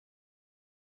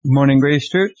Good morning, Grace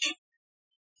Church.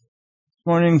 This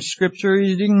morning scripture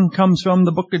reading comes from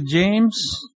the book of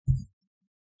James,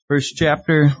 first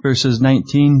chapter, verses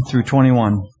 19 through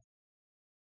 21.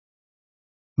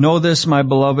 Know this, my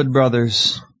beloved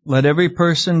brothers, let every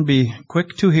person be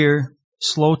quick to hear,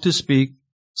 slow to speak,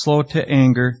 slow to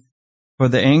anger, for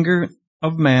the anger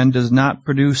of man does not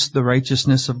produce the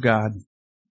righteousness of God.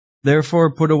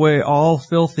 Therefore put away all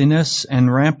filthiness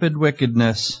and rampant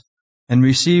wickedness, and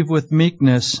receive with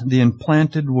meekness the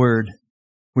implanted word,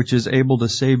 which is able to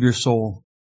save your soul.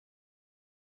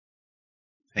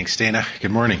 Thanks, Dana.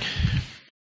 Good morning. Have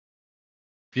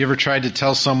you ever tried to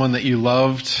tell someone that you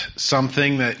loved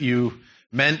something that you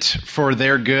meant for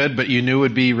their good, but you knew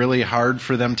would be really hard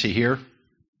for them to hear?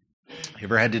 You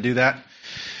ever had to do that?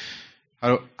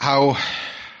 How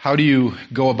do you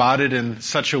go about it in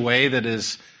such a way that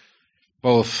is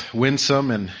both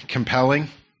winsome and compelling?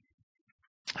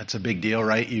 That's a big deal,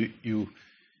 right?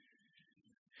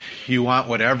 You want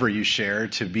whatever you share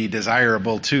to be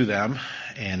desirable to them,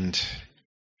 and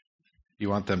you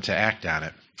want them to act on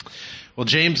it. Well,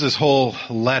 James's whole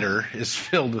letter is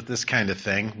filled with this kind of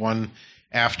thing, one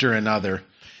after another.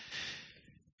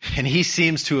 And he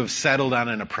seems to have settled on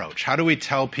an approach. How do we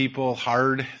tell people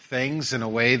hard things in a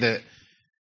way that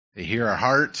they hear our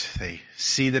heart, they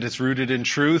see that it's rooted in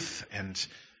truth, and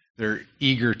they're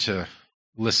eager to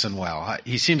listen well?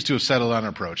 He seems to have settled on an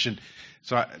approach. And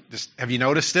so have you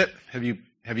noticed it? Have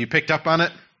you picked up on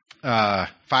it?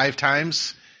 5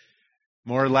 times,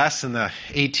 more or less, in the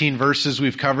 18 verses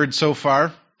we've covered so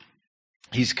far.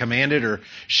 He's commanded or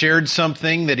shared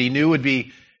something that he knew would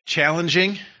be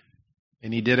challenging,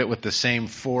 and he did it with the same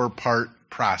 4-part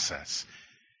process.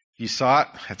 If you saw it,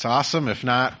 that's awesome. If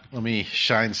not, let me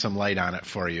shine some light on it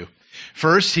for you.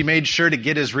 First, he made sure to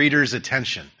get his readers'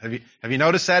 attention. Have you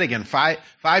noticed that? Again,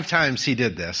 five times he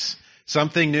did this.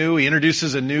 Something new. He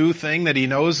introduces a new thing that he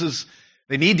knows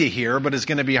they need to hear, but is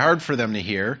going to be hard for them to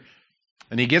hear.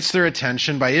 And he gets their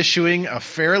attention by issuing a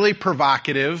fairly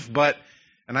provocative,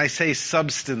 and I say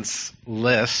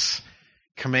substanceless,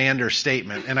 command or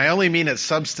statement. And I only mean it's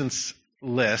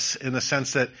substanceless in the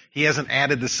sense that he hasn't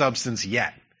added the substance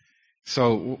yet.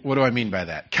 So what do I mean by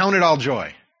that? Count it all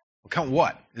joy. Well, count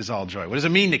what is all joy? What does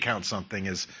it mean to count something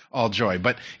as all joy?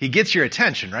 But he gets your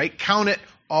attention, right? Count it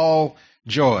all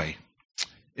joy.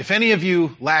 If any of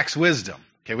you lacks wisdom,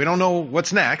 okay, we don't know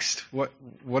what's next. What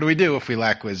do we do if we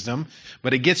lack wisdom?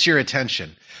 But it gets your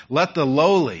attention. Let the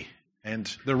lowly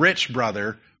and the rich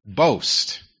brother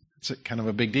boast. It's kind of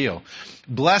a big deal.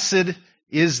 Blessed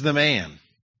is the man.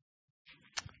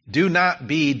 Do not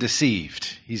be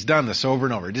deceived. He's done this over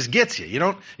and over. It just gets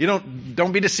you.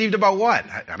 Don't be deceived about what?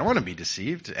 I don't want to be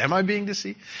deceived. Am I being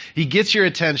deceived? He gets your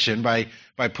attention by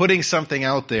putting something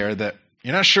out there that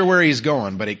you're not sure where he's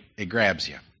going, but it grabs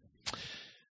you.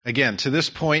 Again, to this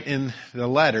point in the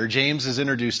letter, James has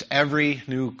introduced every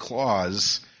new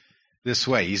clause this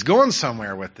way. He's going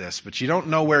somewhere with this, but you don't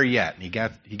know where yet. And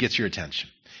he gets your attention.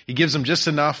 He gives them just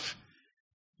enough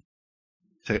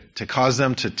to cause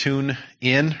them to tune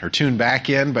in or tune back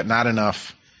in, but not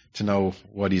enough to know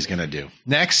what he's going to do.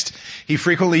 Next, he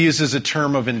frequently uses a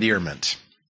term of endearment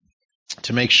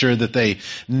to make sure that they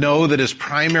know that his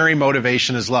primary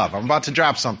motivation is love. I'm about to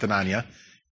drop something on you.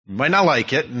 You might not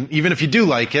like it, and even if you do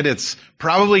like it, it's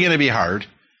probably going to be hard.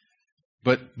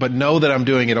 But know that I'm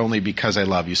doing it only because I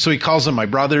love you. So he calls them my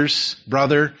brother,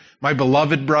 my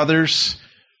beloved brothers.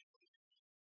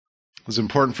 It was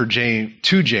important for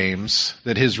James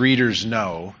that his readers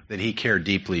know that he cared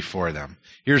deeply for them.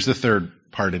 Here's the third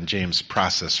part in James'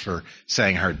 process for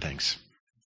saying hard things.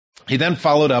 He then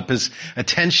followed up his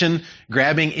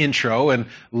attention-grabbing intro and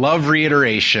love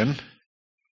reiteration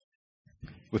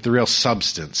with the real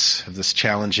substance of this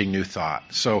challenging new thought.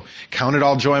 So, count it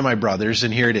all joy, my brothers,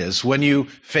 and here it is. When you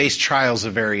face trials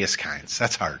of various kinds,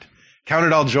 that's hard. Count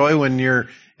it all joy when you're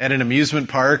at an amusement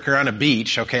park or on a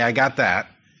beach. Okay, I got that.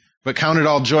 But count it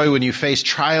all joy when you face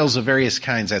trials of various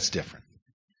kinds. That's different.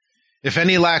 If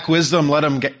any lack wisdom, let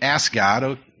them ask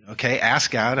God. Okay,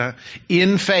 ask God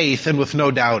in faith and with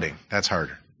no doubting. That's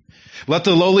harder. Let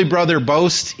the lowly brother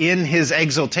boast in his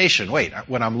exaltation. Wait,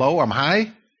 when I'm low, I'm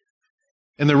high?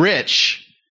 And the rich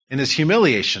in his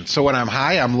humiliation. So when I'm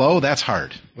high, I'm low? That's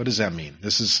hard. What does that mean?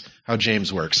 This is how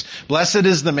James works. Blessed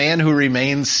is the man who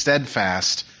remains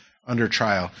steadfast under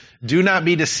trial. Do not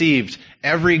be deceived.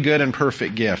 Every good and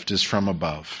perfect gift is from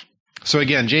above. So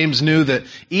again, James knew that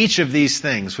each of these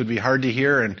things would be hard to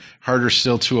hear and harder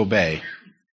still to obey.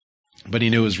 But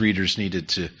he knew his readers needed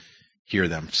to hear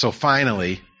them. So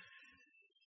finally,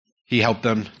 he helped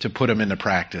them to put them into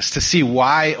practice, to see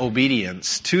why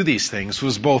obedience to these things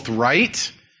was both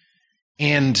right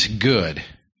and good.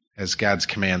 as God's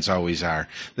commands always are.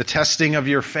 The testing of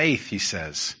your faith, he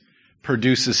says,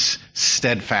 produces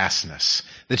steadfastness,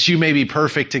 that you may be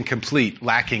perfect and complete,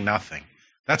 lacking nothing.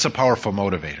 That's a powerful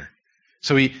motivator.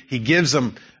 So he gives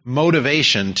them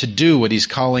motivation to do what he's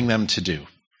calling them to do.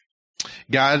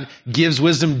 God gives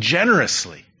wisdom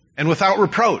generously and without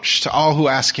reproach to all who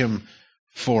ask him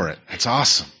for it. That's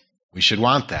awesome. We should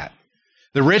want that.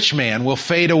 The rich man will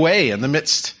fade away in the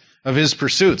midst of his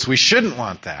pursuits. We shouldn't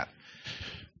want that.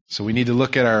 So we need to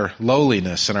look at our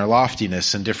lowliness and our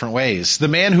loftiness in different ways. The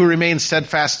man who remains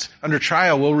steadfast under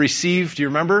trial will receive, do you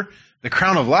remember, the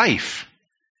crown of life.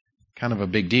 Kind of a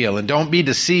big deal. And don't be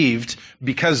deceived,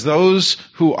 because those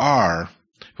who are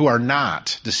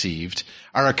not deceived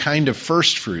are a kind of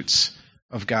first fruits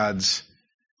of God's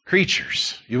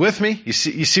creatures. You with me? You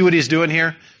see what he's doing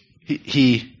here?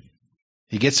 He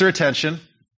gets their attention.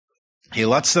 He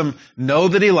lets them know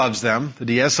that he loves them, that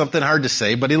he has something hard to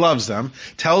say, but he loves them,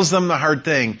 tells them the hard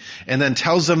thing, and then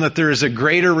tells them that there is a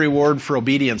greater reward for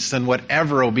obedience than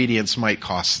whatever obedience might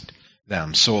cost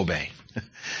them. So obey.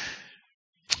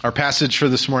 Our passage for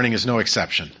this morning is no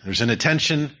exception. There's an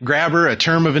attention grabber, a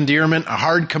term of endearment, a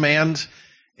hard command,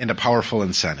 and a powerful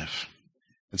incentive.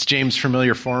 It's James'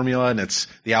 familiar formula, and it's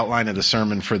the outline of the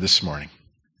sermon for this morning.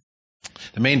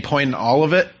 The main point in all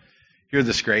of it, hear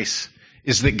this, Grace,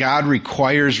 is that God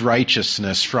requires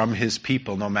righteousness from his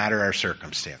people no matter our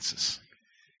circumstances.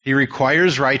 He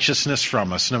requires righteousness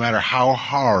from us no matter how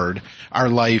hard our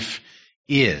life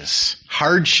is.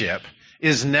 Hardship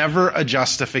is never a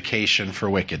justification for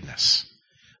wickedness.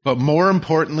 But more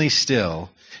importantly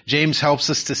still, James helps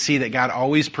us to see that God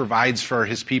always provides for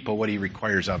his people what he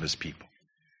requires of his people.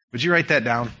 Would you write that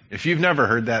down? If you've never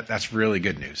heard that, that's really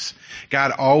good news.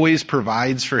 God always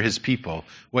provides for his people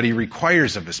what he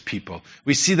requires of his people.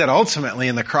 We see that ultimately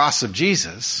in the cross of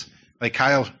Jesus, like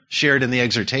Kyle shared in the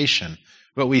exhortation,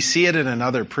 but we see it in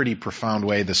another pretty profound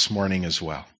way this morning as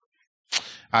well.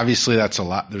 Obviously, that's a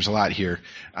lot. There's a lot here.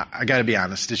 I got to be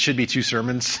honest. It should be 2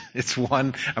 sermons. It's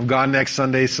one. I'm gone next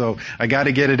Sunday, so I got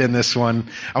to get it in this one.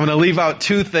 I'm going to leave out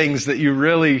 2 things that you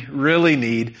really, really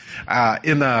need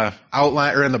in the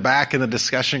outline or in the back in the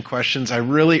discussion questions. I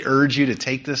really urge you to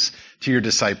take this to your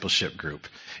discipleship group.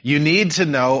 You need to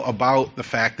know about the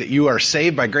fact that you are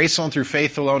saved by grace alone, through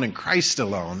faith alone, in Christ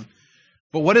alone.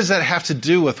 But what does that have to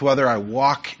do with whether I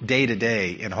walk day to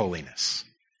day in holiness?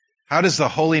 How does the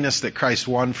holiness that Christ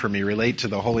won for me relate to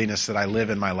the holiness that I live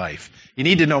in my life? You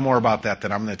need to know more about that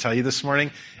than I'm going to tell you this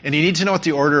morning. And you need to know what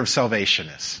the order of salvation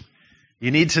is.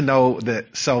 You need to know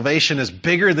that salvation is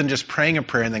bigger than just praying a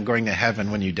prayer and then going to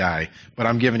heaven when you die. But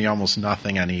I'm giving you almost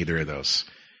nothing on either of those.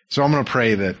 So I'm going to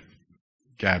pray that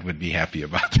God would be happy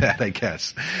about that, I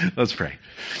guess. Let's pray.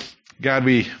 God,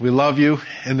 we love you,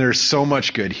 and there's so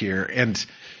much good here. And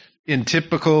in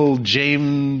typical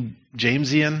Jamesian,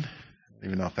 I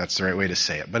don't even know if that's the right way to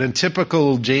say it, but in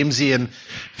typical Jamesian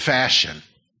fashion,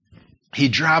 he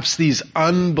drops these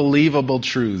unbelievable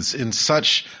truths in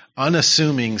such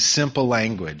unassuming, simple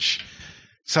language,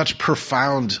 such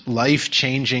profound,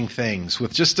 life-changing things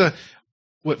with just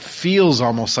what feels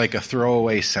almost like a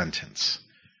throwaway sentence.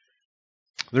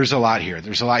 There's a lot here.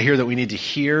 There's a lot here that we need to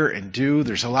hear and do.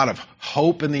 There's a lot of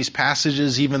hope in these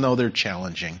passages, even though they're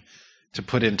challenging to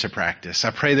put into practice.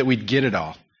 I pray that we'd get it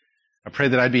all. I pray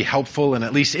that I'd be helpful in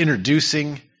at least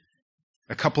introducing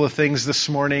a couple of things this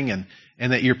morning, and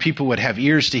that your people would have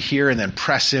ears to hear and then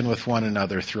press in with one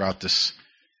another throughout this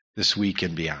week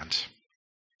and beyond.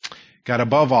 God,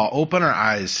 above all, open our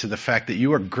eyes to the fact that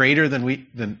you are greater than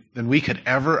we could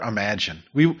ever imagine.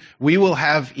 We will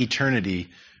have eternity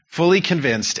fully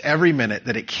convinced every minute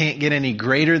that it can't get any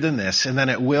greater than this, and then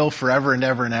it will forever and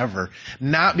ever and ever.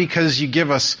 Not because you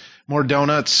give us more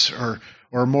donuts or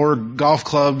more golf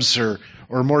clubs or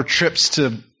more trips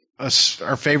to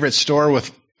our favorite store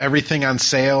with everything on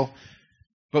sale,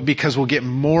 but because we'll get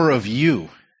more of you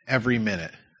every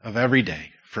minute of every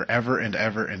day, forever and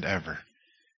ever and ever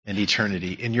in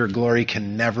eternity. And your glory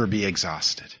can never be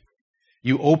exhausted.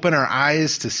 You open our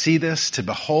eyes to see this, to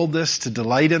behold this, to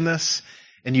delight in this,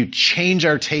 and you change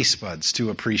our taste buds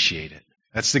to appreciate it.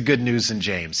 That's the good news in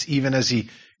James, even as he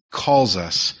calls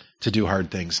us to do hard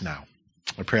things now.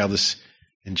 I pray all this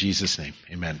in Jesus' name.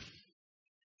 Amen.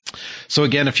 So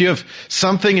again, if you have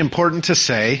something important to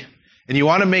say, and you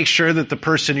want to make sure that the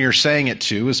person you're saying it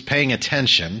to is paying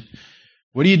attention,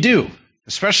 what do?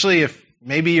 Especially if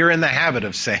maybe you're in the habit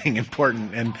of saying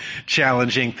important and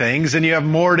challenging things, and you have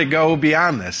more to go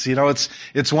beyond this. You know,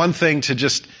 it's one thing to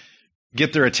just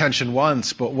get their attention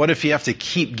once, but what if you have to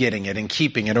keep getting it and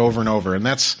keeping it over and over? And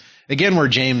that's, again, where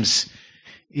James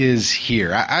is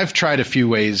here. I've tried a few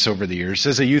ways over the years.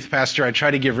 As a youth pastor, I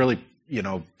try to give really,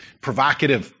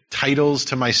 provocative titles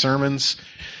to my sermons.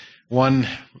 One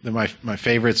of my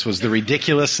favorites was the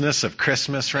ridiculousness of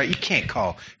Christmas, right? You can't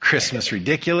call Christmas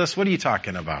ridiculous. What are you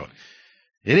talking about?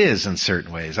 It is in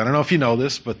certain ways. I don't know if you know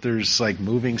this, but there's like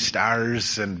moving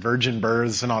stars and virgin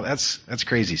births and all. That's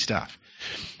crazy stuff.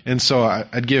 And so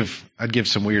I'd give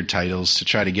some weird titles to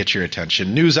try to get your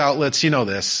attention. News outlets, you know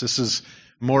this. This is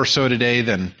more so today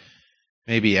than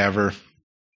maybe ever.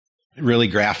 Really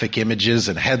graphic images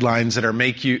and headlines that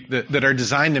are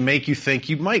designed to make you think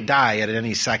you might die at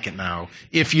any second now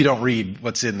if you don't read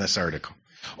what's in this article.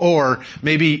 Or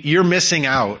maybe you're missing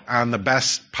out on the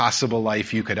best possible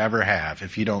life you could ever have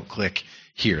if you don't click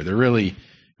here. They're really,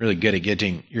 really good at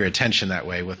getting your attention that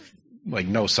way with like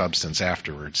no substance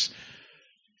afterwards.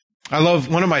 I love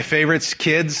one of my favorites,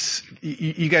 kids.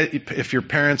 You guys, if you're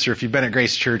parents or if you've been at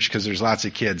Grace Church, because there's lots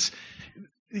of kids,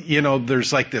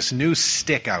 there's like this new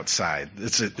stick outside.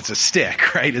 It's a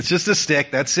stick, right? It's just a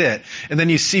stick. That's it. And then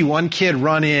you see one kid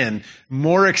run in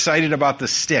more excited about the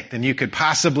stick than you could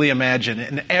possibly imagine.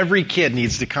 And every kid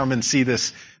needs to come and see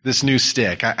this new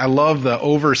stick. I love the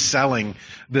overselling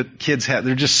that kids have.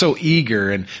 They're just so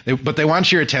eager but they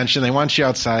want your attention. They want you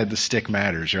outside. The stick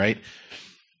matters, right?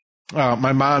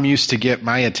 My mom used to get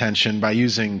my attention by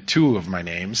using two of my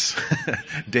names.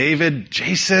 David,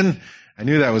 Jason. I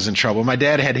knew that was in trouble. My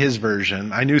dad had his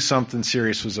version. I knew something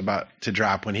serious was about to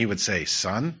drop when he would say,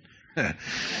 son.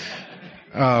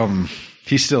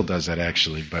 He still does that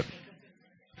actually, but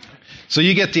so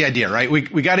you get the idea, right? We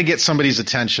got to get somebody's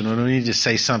attention when we need to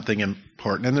say something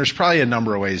important. And there's probably a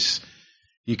number of ways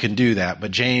you can do that, but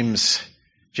James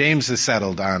has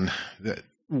settled on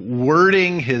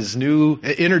introducing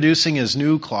his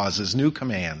new clauses, new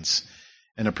commands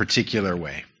in a particular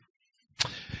way.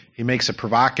 He makes a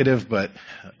provocative, but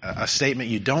a statement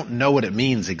you don't know what it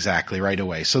means exactly right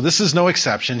away. So this is no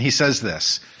exception. He says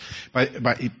this.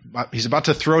 He's about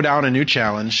to throw down a new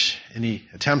challenge, and he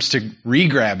attempts to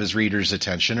re-grab his reader's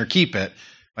attention or keep it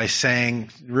by saying,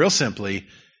 real simply,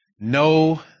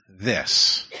 know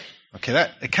this. Okay,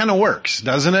 it kind of works,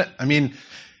 doesn't it? I mean,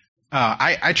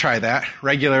 I try that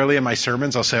regularly in my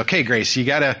sermons. I'll say, okay, Grace, you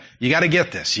gotta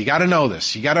get this. You gotta know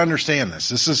this. You gotta understand this.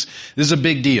 This is a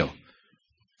big deal.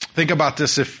 Think about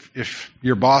this if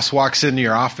your boss walks into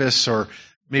your office, or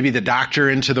maybe the doctor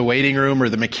into the waiting room, or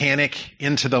the mechanic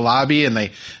into the lobby, and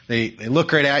they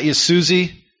look right at you.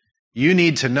 Susie, you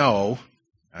need to know,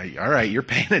 all right, you're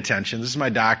paying attention. This is my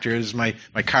doctor. This is my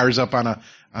car's up on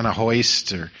a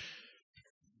hoist, or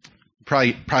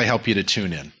probably help you to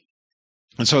tune in.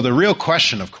 And so the real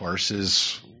question, of course,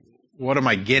 is what am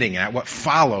I getting at? What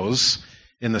follows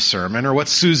in the sermon? Or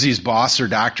what's Susie's boss or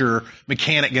doctor or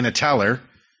mechanic going to tell her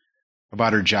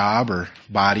about her job or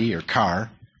body or car?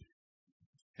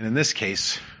 And in this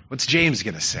case, what's James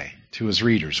going to say to his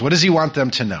readers? What does he want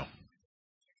them to know?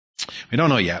 We don't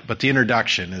know yet, but the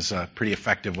introduction is a pretty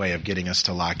effective way of getting us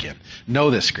to lock in. Know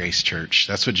this, Grace Church.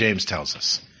 That's what James tells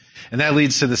us. And that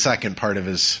leads to the second part of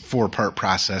his 4-part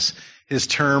process, his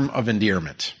term of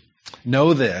endearment.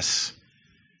 Know this.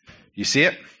 You see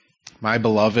it? My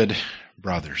beloved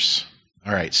brothers.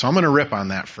 All right, so I'm going to rip on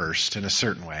that first in a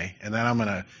certain way, and then I'm going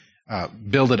to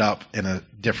build it up in a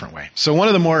different way. So one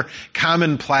of the more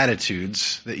common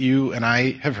platitudes that you and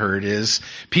I have heard is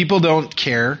people don't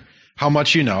care how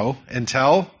much you know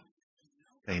until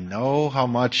they know how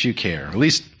much you care. At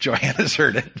least Joanna's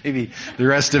heard it. Maybe the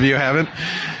rest of you haven't.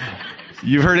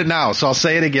 You've heard it now, so I'll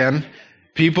say it again.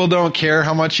 People don't care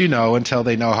how much you know until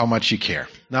they know how much you care.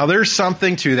 Now there's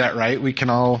something to that, right? We can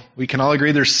all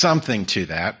agree there's something to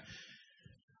that.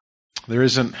 There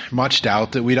isn't much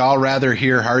doubt that we'd all rather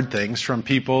hear hard things from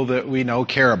people that we know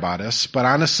care about us. But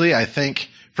honestly, I think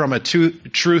from a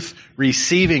truth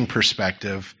receiving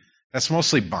perspective, that's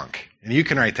mostly bunk. And you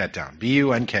can write that down.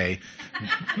 B-U-N-K,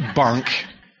 bunk.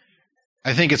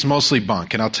 I think it's mostly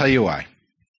bunk, and I'll tell you why.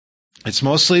 It's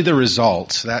mostly the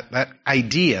result, that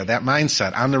idea, that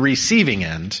mindset on the receiving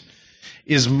end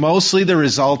is mostly the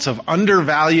result of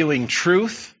undervaluing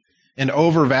truth and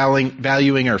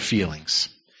overvaluing our feelings.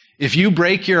 If you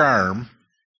break your arm,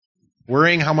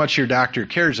 worrying how much your doctor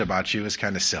cares about you is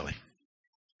kind of silly.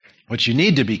 What you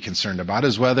need to be concerned about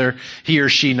is whether he or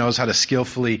she knows how to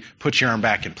skillfully put your arm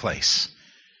back in place.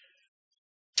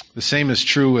 The same is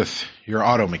true with your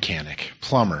auto mechanic,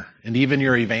 plumber, and even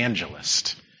your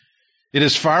evangelist. It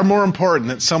is far more important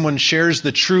that someone shares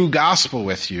the true gospel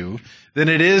with you than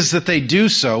it is that they do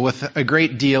so with a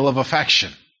great deal of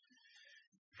affection.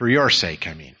 For your sake,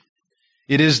 I mean.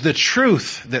 It is the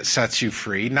truth that sets you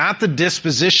free, not the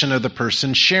disposition of the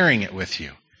person sharing it with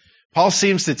you. Paul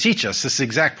seems to teach us this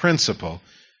exact principle.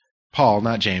 Paul,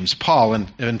 not James. Paul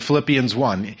in Philippians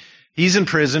 1. He's in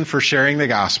prison for sharing the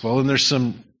gospel, and there's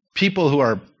some people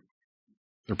who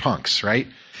they're punks, right?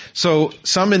 So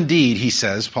some indeed,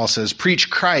 Paul says,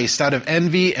 preach Christ out of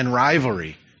envy and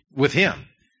rivalry with him.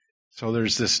 So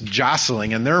there's this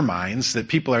jostling in their minds that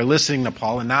people are listening to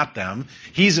Paul and not them.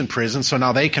 He's in prison, so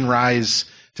now they can rise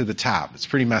to the top. It's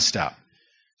pretty messed up.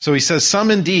 So he says, some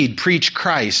indeed preach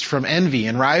Christ from envy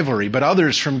and rivalry, but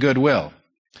others from goodwill.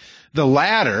 The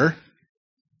latter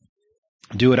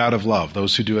do it out of love.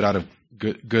 Those who do it out of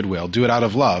goodwill do it out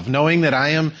of love, knowing that I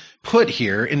am put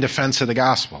here in defense of the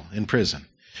gospel in prison.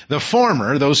 The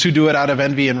former, those who do it out of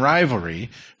envy and rivalry,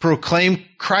 proclaim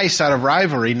Christ out of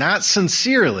rivalry, not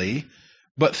sincerely,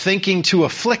 but thinking to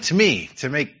afflict me, to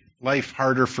make life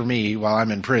harder for me while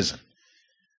I'm in prison.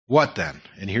 What then?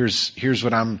 And here's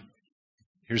the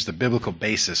biblical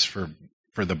basis for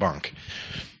the bunk.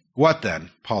 What then?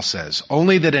 Paul says,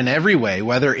 only that in every way,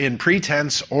 whether in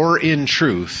pretense or in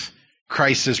truth,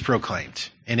 Christ is proclaimed,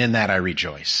 and in that I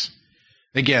rejoice.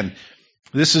 Again,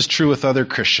 this is true with other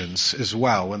Christians as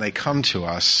well when they come to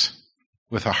us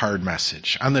with a hard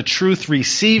message. On the truth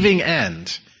receiving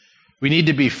end, we need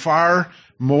to be far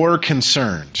more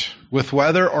concerned with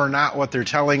whether or not what they're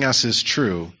telling us is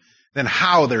true than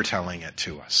how they're telling it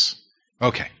to us.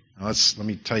 Okay, let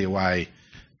me tell you why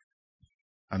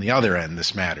on the other end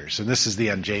this matters. And this is the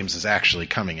end James is actually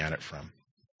coming at it from.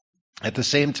 At the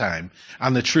same time,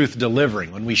 on the truth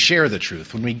delivering, when we share the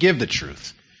truth, when we give the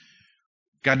truth,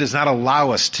 God does not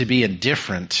allow us to be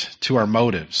indifferent to our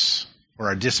motives or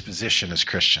our disposition as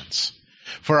Christians.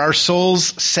 For our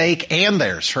souls' sake and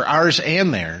theirs, for ours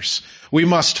and theirs, we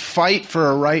must fight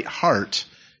for a right heart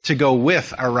to go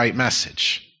with our right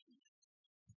message.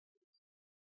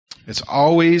 It's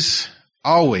almost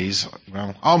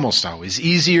always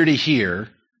easier to hear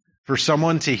for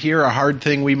someone to hear a hard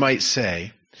thing we might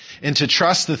say and to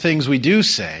trust the things we do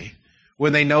say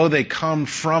when they know they come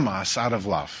from us out of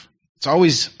love.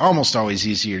 It's almost always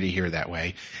easier to hear that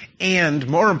way. And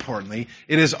more importantly,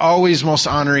 it is always most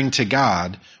honoring to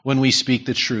God when we speak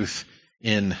the truth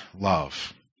in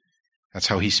love. That's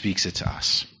how he speaks it to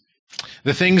us.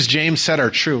 The things James said are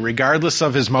true, regardless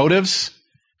of his motives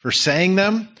for saying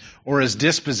them or his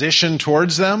disposition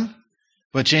towards them.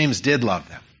 But James did love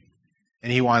them,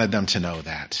 and he wanted them to know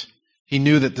that. He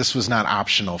knew that this was not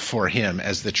optional for him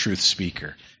as the truth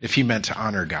speaker, if he meant to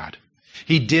honor God.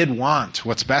 He did want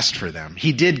what's best for them.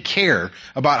 He did care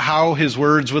about how his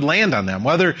words would land on them,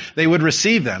 whether they would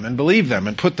receive them and believe them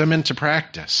and put them into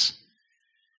practice.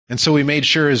 And so he made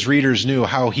sure his readers knew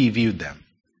how he viewed them.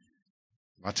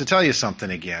 I want to tell you something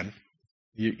again.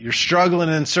 You're struggling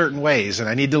in certain ways, and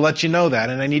I need to let you know that,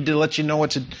 and I need to let you know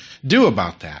what to do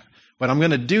about that. But I'm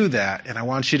going to do that, and I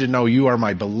want you to know you are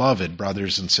my beloved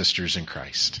brothers and sisters in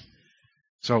Christ.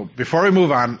 So before we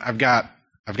move on, I've got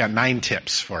 9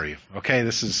 tips for you. Okay,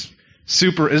 this is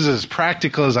as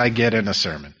practical as I get in a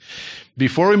sermon.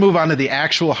 Before we move on to the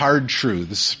actual hard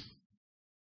truths,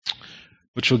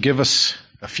 which will give us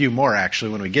a few more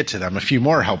actually when we get to them, a few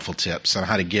more helpful tips on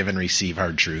how to give and receive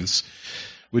hard truths,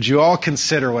 would you all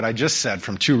consider what I just said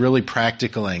from 2 really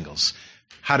practical angles?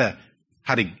 How to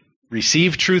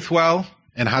receive truth well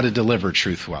and how to deliver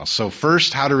truth well. So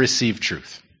first, how to receive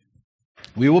truth.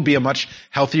 We will be a much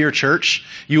healthier church.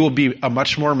 You will be a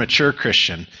much more mature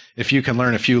Christian if you can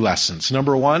learn a few lessons.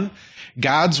 Number 1,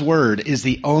 God's word is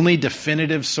the only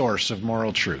definitive source of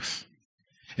moral truth.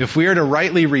 If we are to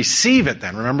rightly receive it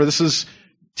then, remember this is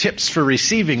tips for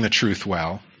receiving the truth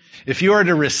well. If you are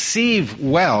to receive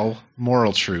well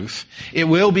moral truth, it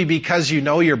will be because you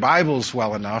know your Bibles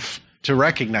well enough to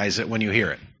recognize it when you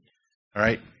hear it. All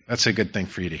right? That's a good thing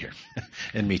for you to hear.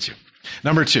 And me too.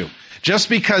 Number 2, just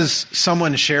because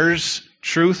someone shares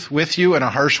truth with you in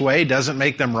a harsh way doesn't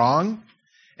make them wrong.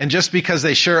 And just because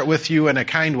they share it with you in a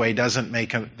kind way doesn't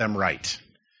make them right.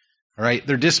 All right?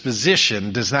 Their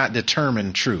disposition does not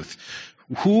determine truth.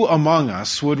 Who among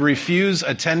us would refuse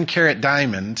a 10-carat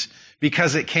diamond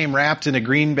because it came wrapped in a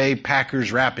Green Bay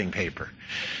Packers wrapping paper?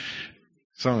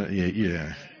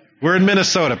 Yeah. We're in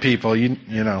Minnesota, people, you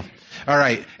know. All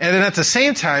right. And then at the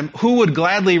same time, who would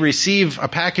gladly receive a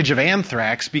package of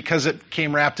anthrax because it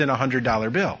came wrapped in a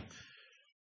 $100 bill?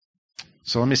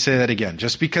 So let me say that again.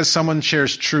 Just because someone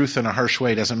shares truth in a harsh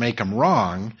way doesn't make them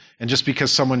wrong, and just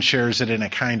because someone shares it in a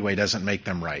kind way doesn't make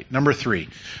them right. Number 3,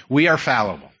 we are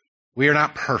fallible. We are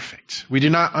not perfect. We do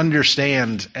not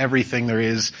understand everything there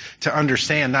is to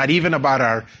understand, not even about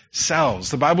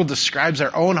ourselves. The Bible describes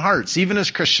our own hearts, even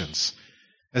as Christians,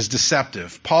 as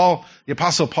deceptive. The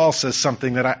Apostle Paul says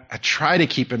something that I try to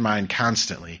keep in mind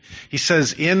constantly. He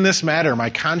says, in this matter, my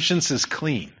conscience is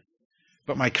clean,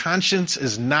 but my conscience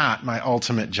is not my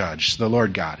ultimate judge. The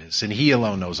Lord God is, and He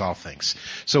alone knows all things.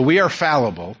 So we are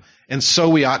fallible, and so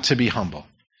we ought to be humble.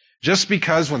 Just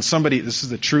because when somebody, this is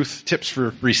the truth, tips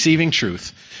for receiving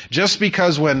truth, just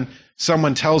because when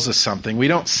someone tells us something, we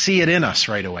don't see it in us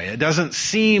right away. It doesn't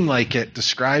seem like it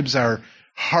describes our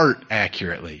heart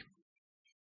accurately.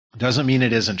 It doesn't mean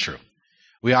it isn't true.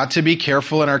 We ought to be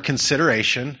careful in our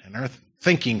consideration and our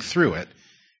thinking through it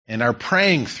and our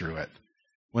praying through it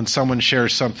when someone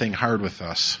shares something hard with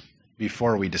us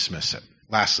before we dismiss it.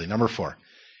 Lastly, number 4,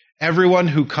 everyone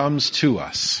who comes to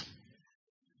us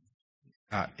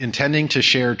intending to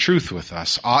share truth with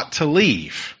us ought to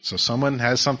leave. So someone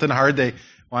has something hard they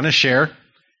want to share.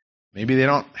 Maybe they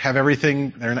don't have everything,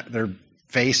 their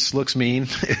face looks mean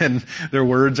and their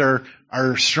words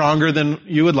are stronger than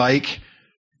you would like.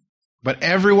 But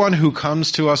everyone who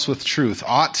comes to us with truth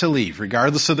ought to leave,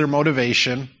 regardless of their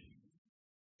motivation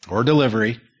or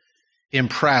delivery,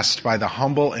 impressed by the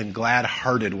humble and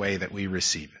glad-hearted way that we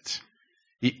receive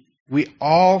it. We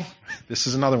all, this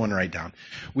is another one to write down,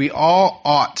 we all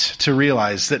ought to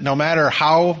realize that no matter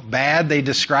how bad they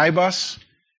describe us,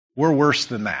 we're worse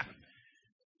than that.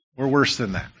 We're worse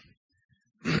than that.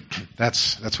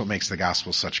 That's what makes the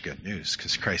gospel such good news,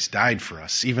 because Christ died for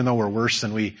us. Even though we're worse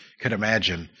than we could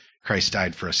imagine, Christ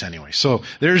died for us anyway. So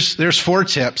there's 4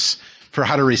 tips for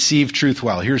how to receive truth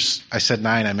well. I said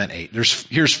 9, I meant 8.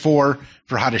 Here's 4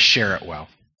 for how to share it well.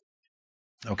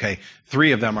 Okay,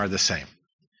 3 of them are the same.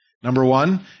 Number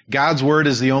 1, God's word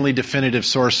is the only definitive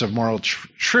source of moral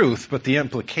truth, but the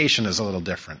implication is a little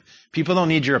different. People don't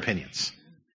need your opinions.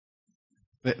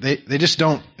 They just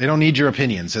don't. They don't need your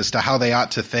opinions as to how they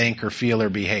ought to think or feel or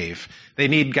behave. They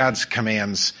need God's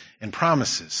commands and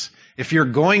promises. If you're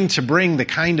going to bring the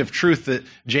kind of truth that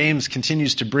James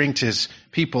continues to bring to his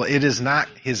people, it is not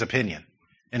his opinion,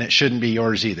 and it shouldn't be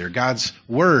yours either. God's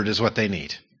word is what they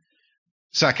need.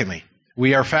 Secondly,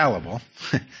 we are fallible,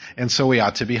 and so we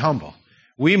ought to be humble.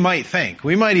 We might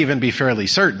even be fairly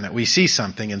certain that we see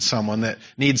something in someone that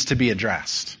needs to be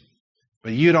addressed.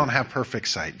 But you don't have perfect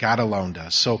sight. God alone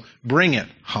does. So bring it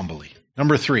humbly.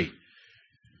 Number 3,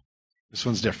 this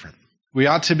one's different. We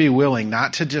ought to be willing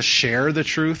not to just share the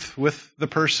truth with the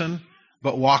person,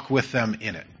 but walk with them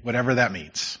in it, whatever that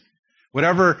means.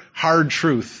 Whatever hard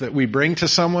truth that we bring to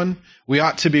someone, we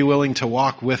ought to be willing to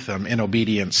walk with them in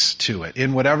obedience to it,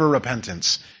 in whatever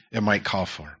repentance it might call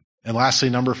for. And lastly,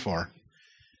 number 4,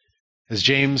 as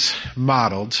James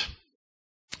modeled,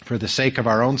 for the sake of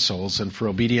our own souls and for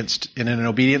obedience, and in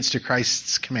obedience to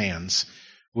Christ's commands,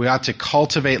 we ought to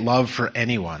cultivate love for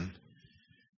anyone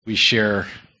we share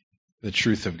the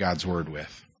truth of God's word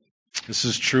with. This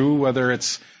is true whether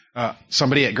it's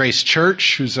somebody at Grace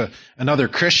Church who's another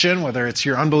Christian, whether it's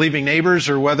your unbelieving neighbors,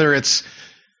 or whether it's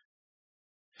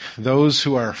those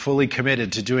who are fully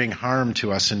committed to doing harm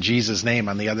to us in Jesus' name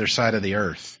on the other side of the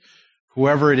earth.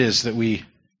 Whoever it is that we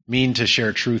mean to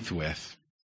share truth with,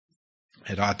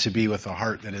 it ought to be with a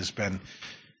heart that has been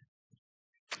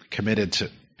committed to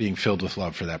being filled with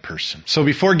love for that person. So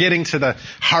before getting to the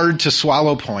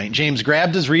hard-to-swallow point, James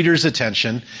grabbed his readers'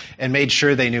 attention and made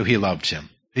sure they knew he loved him.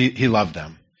 He loved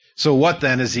them. So what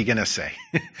then is he going to say?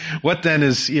 What then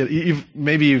is,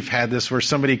 maybe you've had this where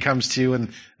somebody comes to you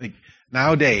and, like,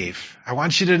 now, Dave, I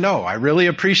want you to know I really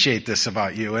appreciate this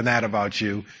about you and that about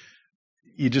you.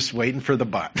 You're just waiting for the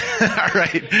but. All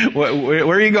right.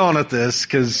 Where are you going with this?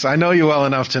 Because I know you well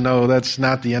enough to know that's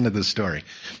not the end of the story.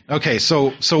 Okay,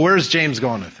 so where's James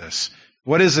going with this?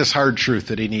 What is this hard truth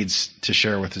that he needs to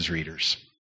share with his readers?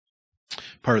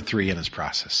 Part 3 in his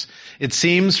process. It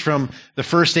seems from the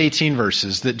first 18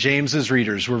 verses that James's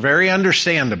readers were very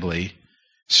understandably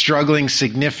struggling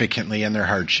significantly in their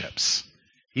hardships.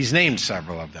 He's named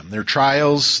several of them. Their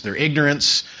trials, their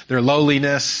ignorance, their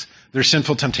lowliness, their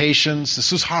sinful temptations.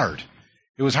 This was hard.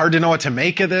 It was hard to know what to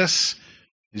make of this.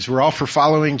 These were all for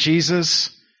following Jesus.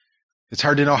 It's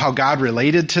hard to know how God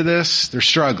related to this. They're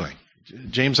struggling.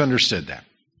 James understood that.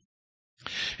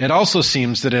 It also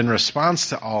seems that in response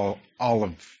to all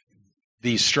of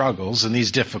these struggles and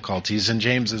these difficulties in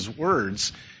James's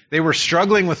words, they were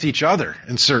struggling with each other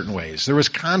in certain ways. There was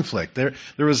conflict. There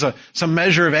was some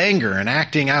measure of anger and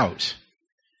acting out.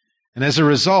 And as a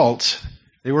result,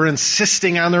 they were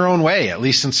insisting on their own way, at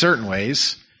least in certain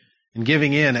ways, and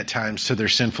giving in at times to their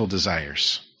sinful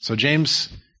desires. So James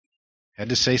had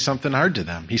to say something hard to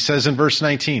them. He says in verse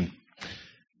 19,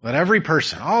 let every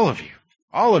person, all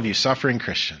of you suffering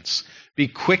Christians, be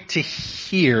quick to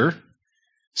hear,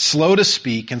 slow to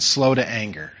speak, and slow to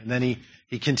anger. And then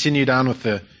he continued on with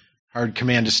the hard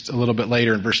command just a little bit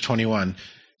later in verse 21.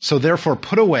 So therefore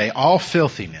put away all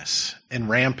filthiness and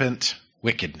rampant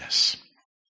wickedness.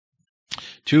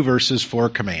 2 verses, 4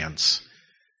 commands.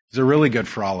 They're really good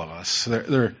for all of us.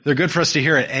 They're good for us to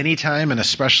hear at any time, and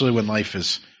especially when life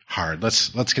is hard.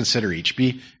 Let's consider each.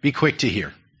 Be quick to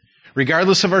hear.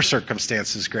 Regardless of our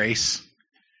circumstances, Grace,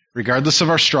 regardless of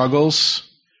our struggles,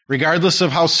 regardless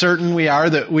of how certain we are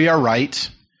that we are right,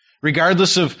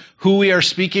 regardless of who we are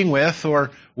speaking with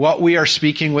or what we are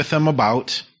speaking with them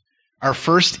about, our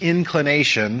first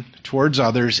inclination towards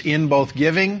others in both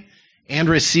giving and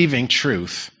receiving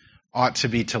truth ought to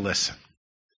be to listen.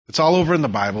 It's all over in the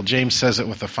Bible. James says it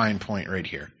with a fine point right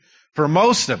here. For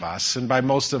most of us, and by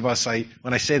most of us,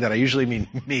 when I say that, I usually mean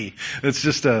me.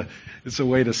 It's a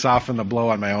way to soften the blow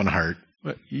on my own heart.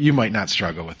 You might not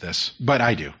struggle with this, but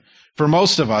I do. For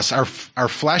most of us, our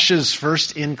flesh's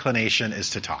first inclination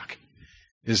is to talk.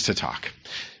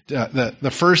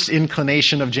 The first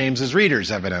inclination of James's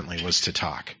readers, evidently, was to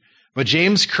talk. But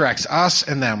James corrects us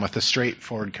and them with a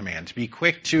straightforward command, to be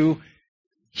quick to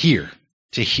hear,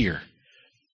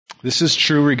 This is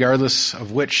true regardless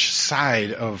of which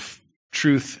side of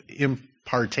truth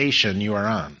impartation you are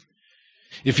on.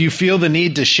 If you feel the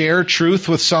need to share truth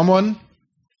with someone,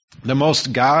 the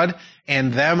most God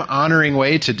and them honoring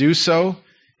way to do so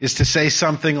is to say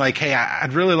something like, hey,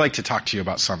 I'd really like to talk to you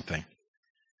about something.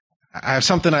 I have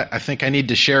something I think I need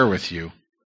to share with you.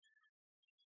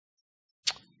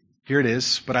 Here it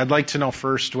is, but I'd like to know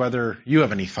first whether you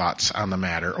have any thoughts on the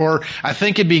matter. Or I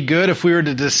think it'd be good if we were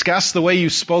to discuss the way you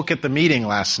spoke at the meeting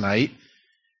last night,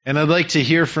 and I'd like to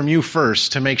hear from you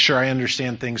first to make sure I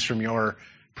understand things from your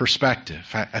perspective.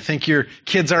 I think your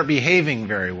kids aren't behaving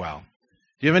very well.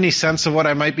 Do you have any sense of what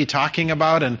I might be talking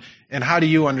about, and how do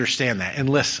you understand that? And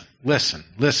listen.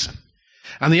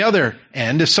 On the other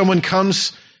end, if someone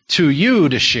comes to you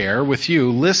to share with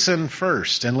you, listen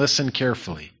first and listen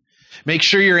carefully. Make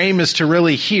sure your aim is to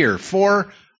really hear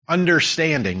for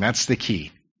understanding. That's the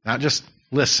key. Not just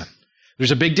listen.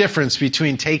 There's a big difference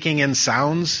between taking in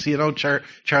sounds,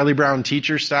 Charlie Brown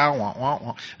teacher style, wah, wah,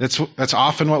 wah. That's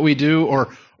often what we do, or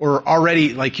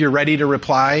already like you're ready to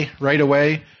reply right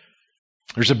away.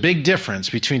 There's a big difference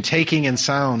between taking in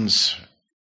sounds,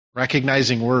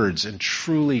 recognizing words, and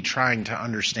truly trying to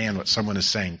understand what someone is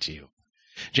saying to you.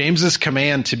 James's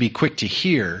command to be quick to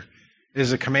hear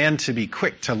is a command to be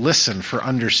quick to listen for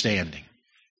understanding.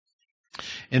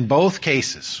 In both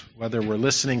cases, whether we're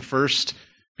listening first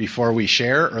before we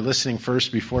share or listening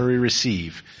first before we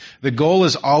receive, the goal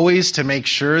is always to make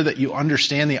sure that you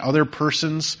understand the other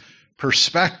person's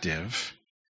perspective.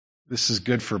 This is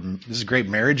great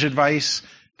marriage advice,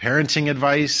 parenting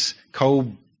advice,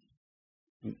 co-worker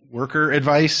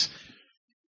advice.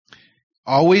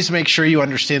 Always make sure you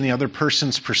understand the other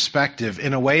person's perspective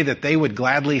in a way that they would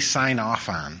gladly sign off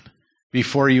on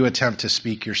before you attempt to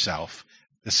speak yourself.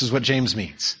 This is what James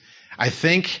means. I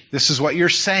think this is what you're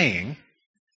saying.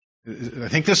 I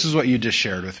think this is what you just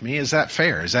shared with me. Is that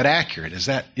fair? Is that accurate? Is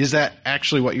that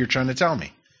actually what you're trying to tell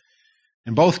me?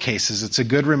 In both cases, it's a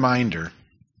good reminder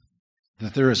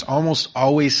that there is almost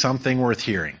always something worth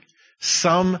hearing.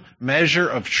 Some measure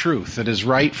of truth that is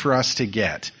right for us to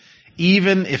get,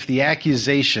 even if the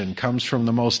accusation comes from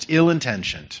the most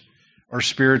ill-intentioned or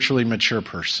spiritually mature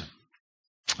person.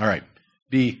 All right,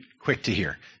 be quick to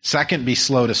hear. Second, be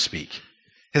slow to speak.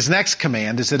 His next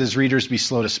command is that his readers be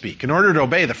slow to speak. In order to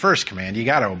obey the first command, you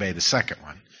got to obey the second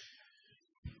one.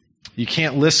 You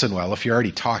can't listen well if you're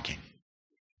already talking.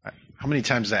 How many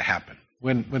times does that happen?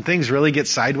 When things really get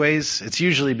sideways, it's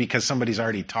usually because somebody's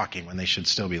already talking when they should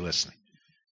still be listening.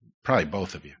 Probably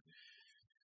both of you.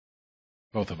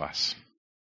 Both of us.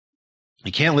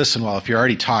 You can't listen well if you're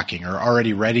already talking or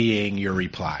already readying your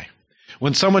reply.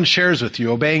 When someone shares with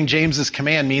you, obeying James's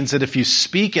command means that if you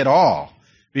speak at all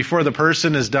before the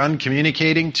person is done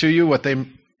communicating to you what they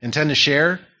intend to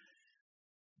share,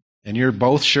 and you're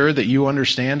both sure that you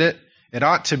understand it, it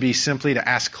ought to be simply to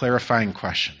ask clarifying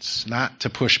questions, not to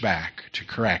push back, to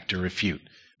correct or refute.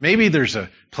 Maybe there's a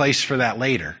place for that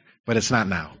later, but it's not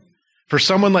now. For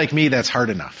someone like me, that's hard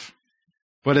enough.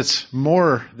 But it's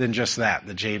more than just that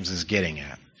James is getting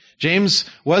at. James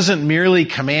wasn't merely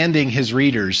commanding his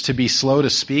readers to be slow to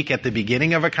speak at the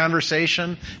beginning of a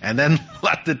conversation and then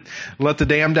let the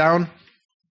dam down,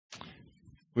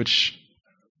 which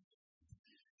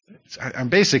I'm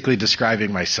basically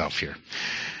describing myself here,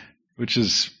 which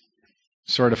is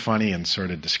sort of funny and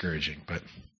sort of discouraging. But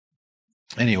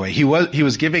anyway, he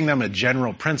was giving them a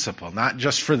general principle, not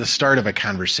just for the start of a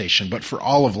conversation, but for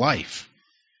all of life.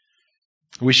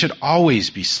 We should always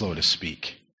be slow to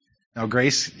speak. Now,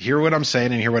 Grace, hear what I'm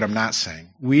saying and hear what I'm not saying.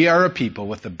 We are a people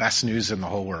with the best news in the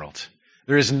whole world.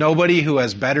 There is nobody who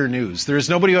has better news. There is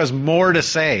nobody who has more to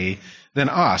say than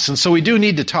us. And so we do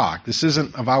need to talk. This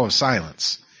isn't a vow of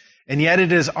silence. and yet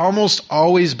it is almost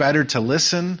always better to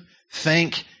listen,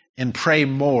 think, and pray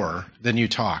more than you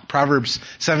talk. Proverbs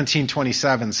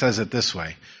 17:27 says it this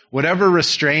way: whoever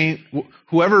restrains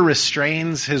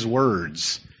his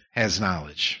words has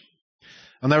knowledge.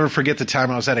 I'll never forget the time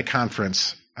I was at a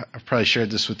conference. I've probably shared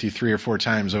this with you 3 or 4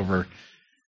 times over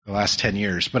the last 10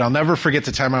 years, but I'll never forget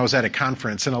the time I was at a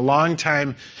conference and a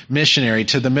longtime missionary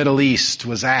to the Middle East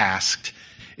was asked,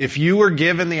 if you were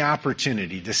given the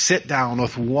opportunity to sit down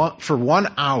for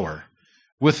 1 hour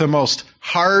with the most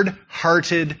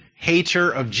hard-hearted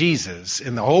hater of Jesus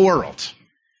in the whole world,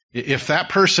 if that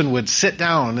person would sit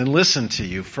down and listen to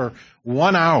you for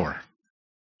 1 hour,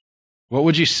 what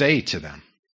would you say to them?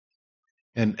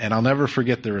 And I'll never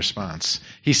forget the response.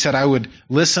 He said, I would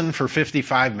listen for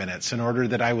 55 minutes in order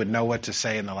that I would know what to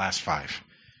say in the last 5.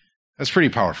 That's pretty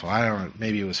powerful. I don't know,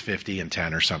 maybe it was 50 and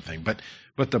 10 or something.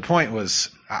 But the point was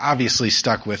obviously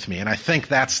stuck with me. And I think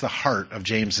that's the heart of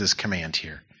James's command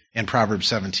here in Proverbs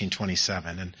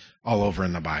 17:27 and all over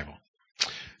in the Bible.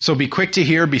 So be quick to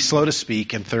hear, be slow to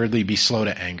speak, and thirdly, be slow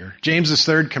to anger. James's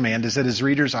third command is that his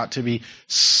readers ought to be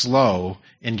slow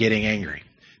in getting angry.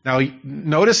 Now,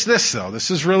 notice this, though. This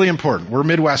is really important. We're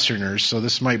Midwesterners, so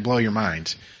this might blow your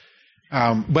mind.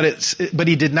 But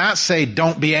he did not say,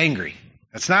 don't be angry.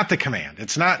 That's not the command.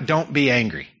 It's not, don't be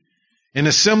angry. In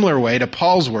a similar way to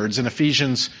Paul's words in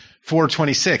Ephesians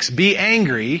 4:26, be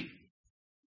angry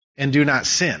and do not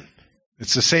sin.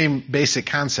 It's the same basic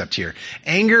concept here.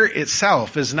 Anger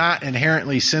itself is not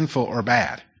inherently sinful or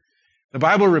bad. The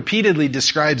Bible repeatedly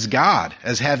describes God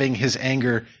as having his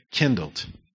anger kindled.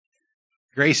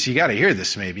 Grace, you got to hear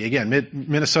this maybe. Again,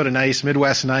 Minnesota nice,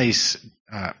 Midwest nice,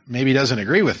 maybe doesn't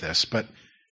agree with this, but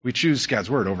we choose God's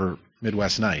word over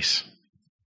Midwest nice.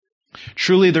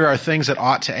 Truly, there are things that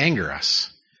ought to anger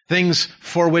us, things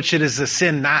for which it is a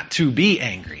sin not to be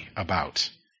angry about.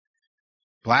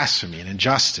 Blasphemy and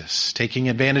injustice, taking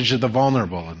advantage of the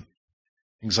vulnerable and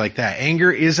things like that.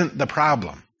 Anger isn't the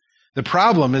problem. The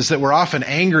problem is that we're often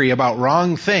angry about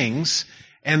wrong things,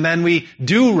 and then we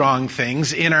do wrong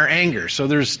things in our anger. So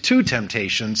there's 2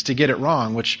 temptations to get it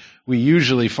wrong, which we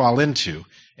usually fall into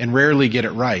and rarely get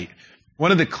it right.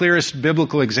 One of the clearest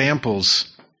biblical examples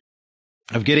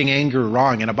of getting anger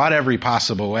wrong in about every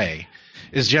possible way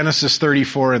is Genesis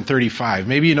 34 and 35.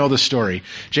 Maybe you know the story.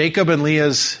 Jacob and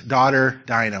Leah's daughter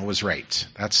Dinah was raped.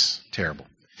 That's terrible.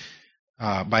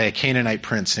 By a Canaanite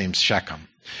prince named Shechem.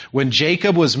 When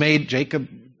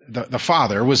the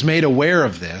father was made aware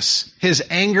of this, his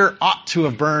anger ought to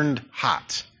have burned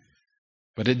hot.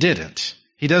 But it didn't.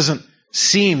 He doesn't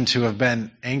seem to have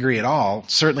been angry at all,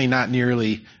 certainly not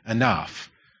nearly enough.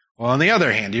 Well, on the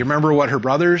other hand, do you remember what her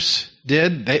brothers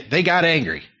did? They got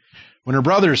angry. When her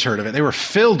brothers heard of it, they were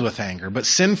filled with anger, but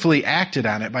sinfully acted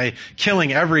on it by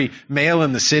killing every male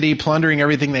in the city, plundering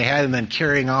everything they had, and then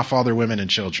carrying off all their women and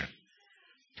children.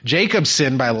 Jacob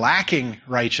sinned by lacking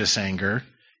righteous anger,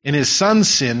 and his sons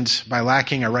sinned by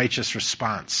lacking a righteous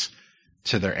response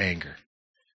to their anger.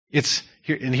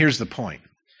 Here's the point.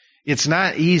 It's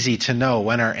not easy to know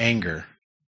when our anger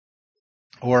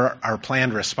or our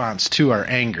planned response to our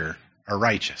anger are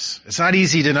righteous. It's not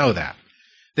easy to know that.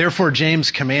 Therefore,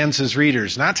 James commands his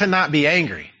readers not to not be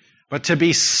angry, but to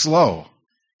be slow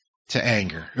to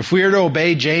anger. If we are to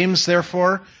obey James,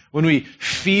 therefore, when we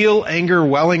feel anger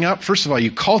welling up, first of all,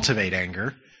 you cultivate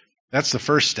anger. That's the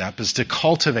first step, is to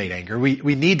cultivate anger.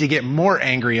 We need to get more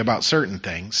angry about certain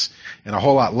things and a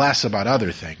whole lot less about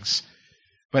other things.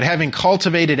 But having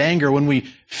cultivated anger, when we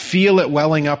feel it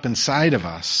welling up inside of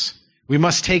us, we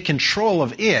must take control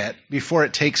of it before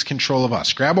it takes control of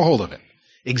us. Grab a hold of it.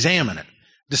 Examine it.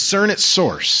 Discern its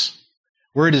source.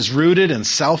 Where it is rooted in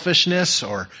selfishness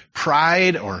or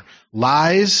pride or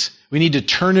lies, we need to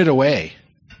turn it away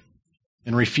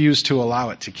and refuse to allow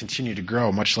it to continue to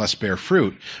grow, much less bear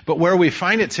fruit. But where we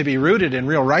find it to be rooted in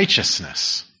real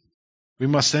righteousness, we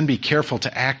must then be careful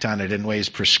to act on it in ways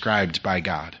prescribed by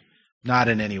God, not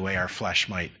in any way our flesh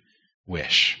might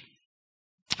wish.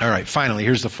 All right, finally,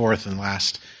 here's the fourth and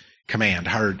last command,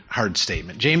 hard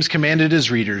statement. James commanded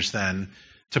his readers then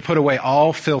to put away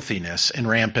all filthiness and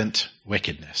rampant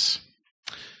wickedness.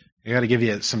 I got to give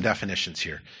you some definitions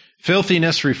here.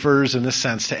 Filthiness refers in this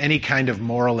sense to any kind of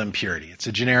moral impurity. It's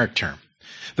a generic term.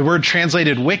 The word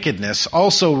translated wickedness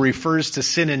also refers to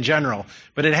sin in general,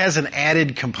 but it has an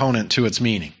added component to its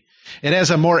meaning. It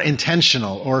has a more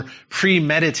intentional or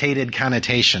premeditated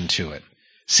connotation to it.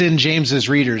 Sin James's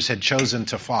readers had chosen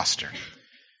to foster.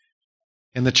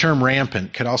 And the term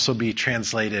rampant could also be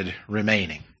translated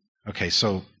remaining. Okay,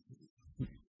 so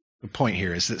the point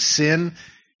here is that sin,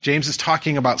 James is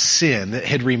talking about sin that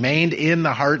had remained in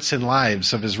the hearts and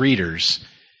lives of his readers,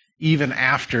 even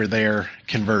after their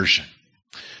conversion.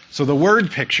 So the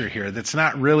word picture here that's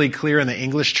not really clear in the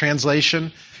English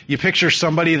translation, you picture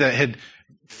somebody that had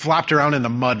flopped around in the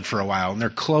mud for a while and their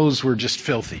clothes were just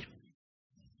filthy.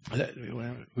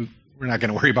 We're not going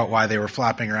to worry about why they were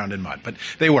flopping around in mud, but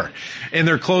they were. And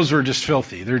their clothes were just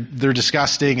filthy. They're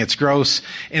disgusting. It's gross.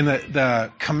 And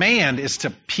the command is to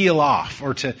peel off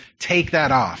or to take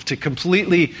that off, to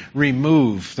completely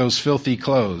remove those filthy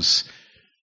clothes.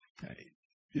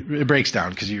 It breaks down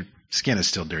because your skin is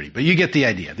still dirty, but you get the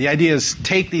idea. The idea is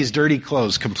take these dirty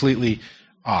clothes completely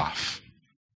off.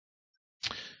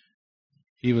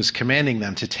 He was commanding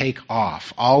them to take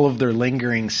off all of their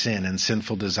lingering sin and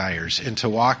sinful desires and to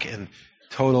walk in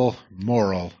total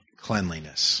moral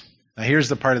cleanliness. Now here's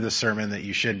the part of the sermon that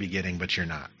you should be getting, but you're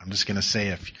not. I'm just going to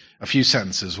say a few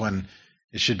sentences when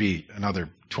it should be another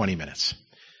 20 minutes.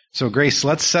 So Grace,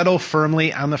 let's settle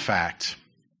firmly on the fact.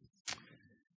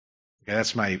 Okay,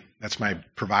 that's my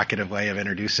provocative way of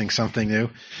introducing something new.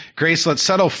 Grace, let's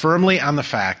settle firmly on the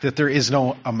fact that there is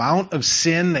no amount of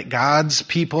sin that God's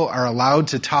people are allowed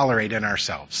to tolerate in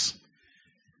ourselves.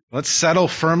 Let's settle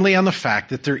firmly on the fact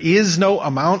that there is no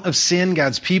amount of sin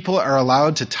God's people are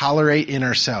allowed to tolerate in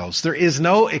ourselves. There is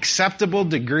no acceptable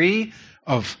degree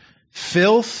of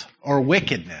filth or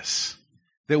wickedness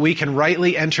that we can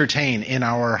rightly entertain in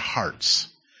our hearts.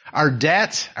 Our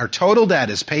debt, our total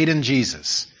debt is paid in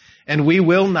Jesus. And we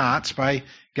will not, by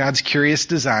God's curious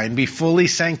design, be fully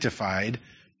sanctified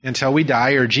until we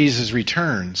die or Jesus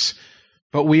returns.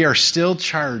 But we are still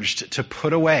charged to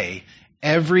put away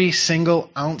every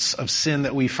single ounce of sin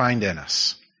that we find in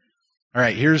us. All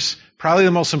right, here's probably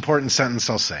the most important sentence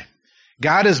I'll say.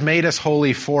 God has made us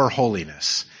holy for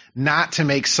holiness, not to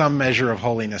make some measure of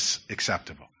holiness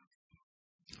acceptable.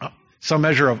 Some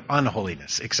measure of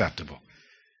unholiness acceptable.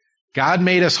 God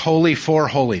made us holy for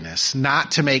holiness,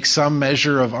 not to make some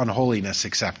measure of unholiness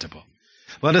acceptable.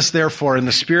 Let us therefore, in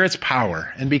the Spirit's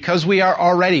power, and because we are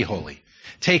already holy,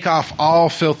 take off all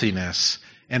filthiness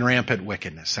and rampant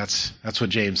wickedness. That's what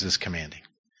James is commanding.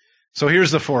 So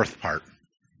here's the fourth part.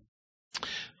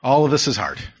 All of this is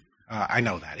hard. I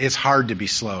know that. It's hard to be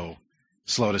slow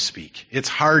to speak. It's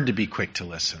hard to be quick to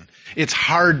listen. It's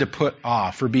hard to put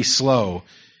off or be slow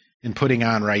in putting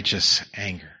on righteous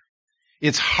anger.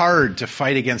 It's hard to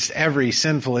fight against every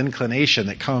sinful inclination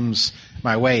that comes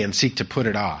my way and seek to put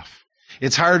it off.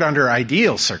 It's hard under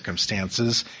ideal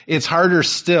circumstances. It's harder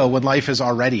still when life is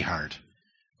already hard,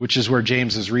 which is where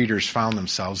James's readers found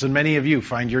themselves, and many of you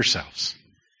find yourselves.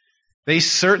 They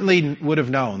certainly would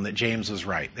have known that James was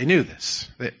right. They knew this.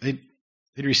 They'd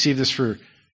received this for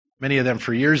many of them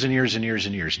for years and years and years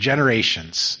and years.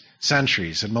 Generations,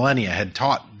 centuries, and millennia had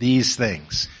taught these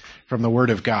things from the Word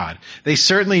of God. They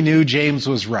certainly knew James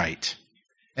was right.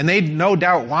 And they no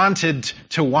doubt wanted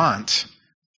to want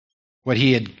what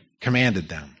he had commanded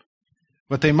them.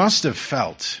 But they must have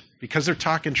felt, because they're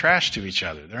talking trash to each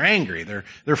other, they're angry,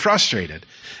 they're frustrated.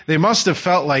 They must have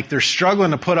felt like they're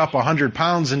struggling to put up 100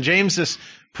 pounds, and James just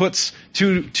puts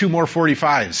two more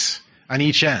 45s on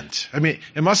each end. I mean,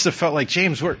 it must have felt like,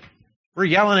 James, we're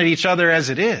yelling at each other as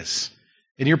it is,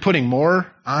 and you're putting more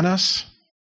on us?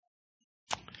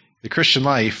 The Christian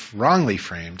life, wrongly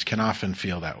framed, can often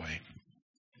feel that way.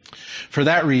 For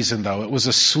that reason, though, it was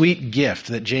a sweet gift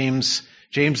that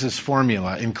James's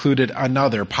formula included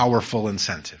another powerful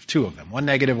incentive. Two of them, one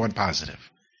negative, one positive.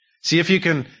 See if you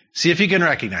can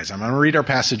recognize them. I'm going to read our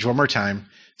passage one more time.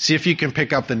 See if you can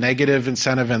pick up the negative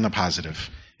incentive and the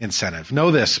positive incentive. Know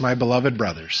this, my beloved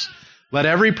brothers. Let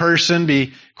every person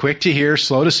be quick to hear,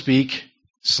 slow to speak,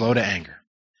 slow to anger.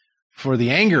 For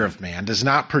the anger of man does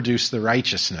not produce the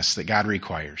righteousness that God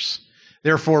requires.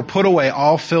 Therefore, put away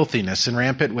all filthiness and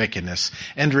rampant wickedness,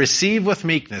 and receive with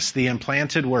meekness the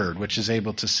implanted word, which is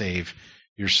able to save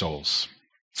your souls.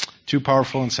 Two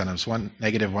powerful incentives, one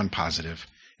negative, one positive.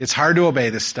 It's hard to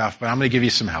obey this stuff, but I'm going to give you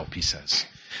some help, he says.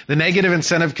 The negative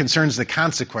incentive concerns the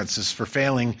consequences for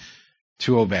failing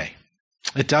to obey.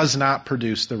 It does not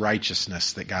produce the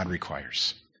righteousness that God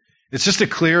requires. It's just a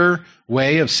clear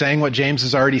way of saying what James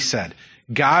has already said.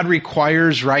 God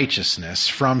requires righteousness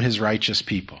from his righteous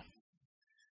people.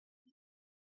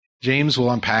 James will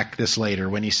unpack this later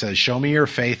when he says, show me your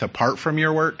faith apart from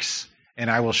your works, and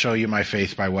I will show you my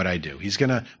faith by what I do.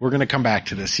 We're going to come back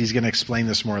to this. He's going to explain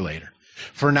this more later.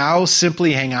 For now,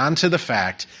 simply hang on to the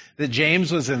fact that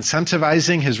James was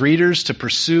incentivizing his readers to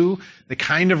pursue the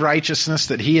kind of righteousness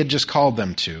that he had just called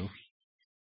them to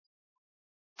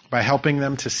by helping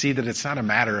them to see that it's not a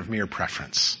matter of mere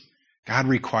preference. God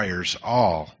requires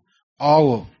all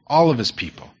of his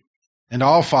people and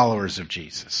all followers of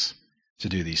Jesus to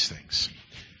do these things.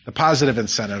 The positive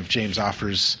incentive James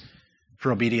offers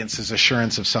for obedience is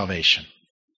assurance of salvation.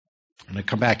 I'm going to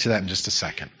come back to that in just a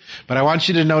second. But I want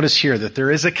you to notice here that there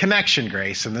is a connection,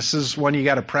 Grace, and this is one you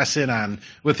got to press in on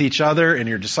with each other in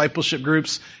your discipleship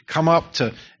groups. Come up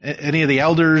to any of the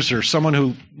elders or someone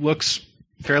who looks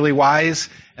fairly wise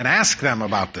and ask them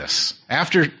about this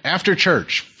after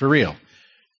church, for real.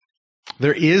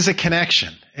 There is a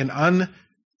connection, an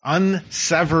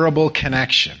unseverable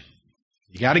connection.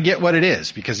 You got to get what it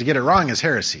is, because to get it wrong is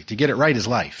heresy. To get it right is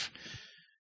life.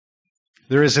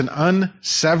 There is an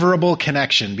unseverable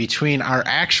connection between our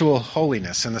actual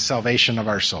holiness and the salvation of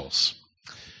our souls.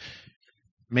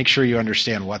 Make sure you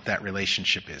understand what that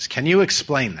relationship is. Can you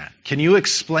explain that? Can you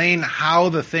explain how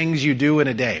the things you do in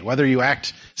a day, whether you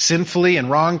act sinfully and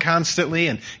wrong constantly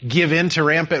and give in to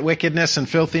rampant wickedness and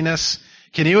filthiness,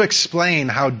 can you explain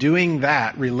how doing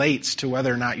that relates to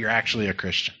whether or not you're actually a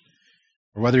Christian,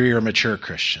 or whether you're a mature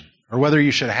Christian, or whether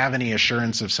you should have any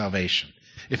assurance of salvation?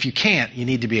 If you can't, you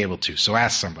need to be able to, so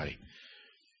ask somebody.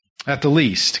 At the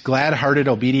least, glad-hearted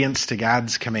obedience to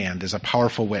God's command is a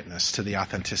powerful witness to the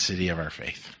authenticity of our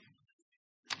faith.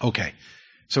 Okay,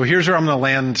 so here's where I'm going to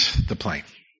land the plane.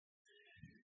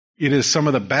 It is some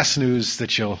of the best news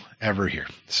that you'll ever hear.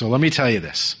 So let me tell you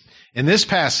this. In this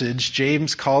passage,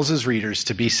 James calls his readers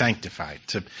to be sanctified,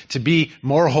 to be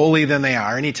more holy than they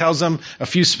are, and he tells them a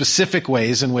few specific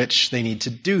ways in which they need to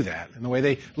do that, in the way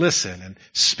they listen and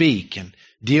speak and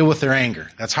deal with their anger.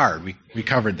 That's hard. We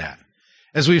covered that.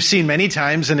 As we've seen many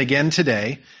times and again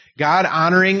today,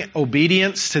 God-honoring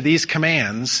obedience to these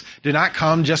commands do not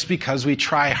come just because we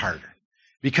try harder,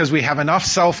 because we have enough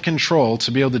self-control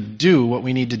to be able to do what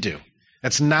we need to do.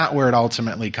 That's not where it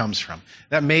ultimately comes from.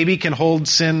 That maybe can hold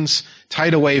sin's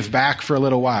tidal wave back for a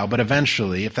little while, but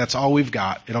eventually, if that's all we've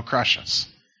got, it'll crush us.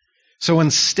 So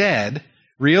instead,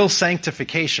 real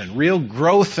sanctification, real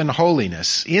growth in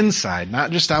holiness, inside, not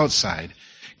just outside,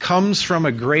 comes from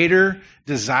a greater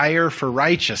desire for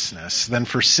righteousness than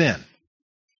for sin.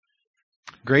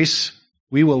 Grace,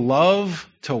 we will love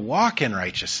to walk in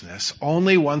righteousness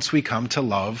only once we come to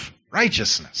love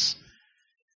righteousness.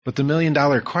 But the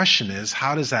million-dollar question is,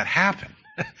 how does that happen?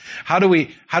 How do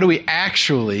we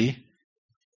actually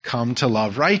come to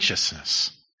love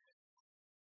righteousness?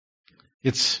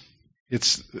 It's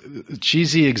a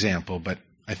cheesy example, but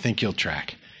I think you'll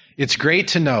track. It's great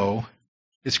to know,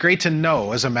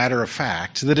 as a matter of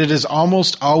fact, that it is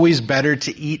almost always better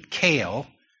to eat kale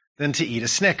than to eat a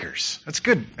Snickers. That's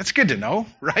good to know,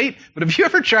 right? But have you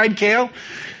ever tried kale?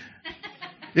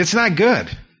 It's not good.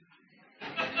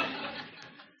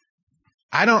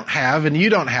 I don't have, and you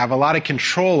don't have, a lot of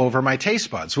control over my taste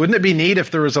buds. Wouldn't it be neat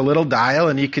if there was a little dial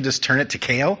and you could just turn it to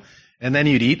kale, and then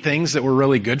you'd eat things that were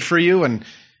really good for you and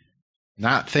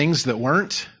not things that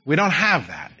weren't? We don't have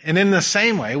that. And in the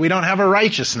same way, we don't have a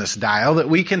righteousness dial that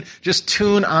we can just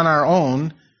tune on our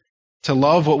own to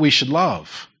love what we should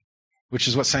love, which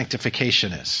is what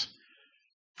sanctification is.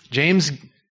 James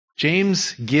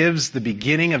gives the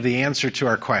beginning of the answer to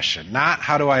our question. Not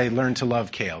how do I learn to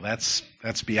love kale? That's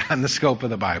beyond the scope of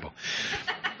the Bible.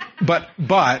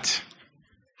 But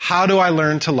how do I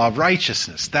learn to love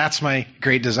righteousness? That's my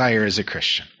great desire as a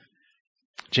Christian.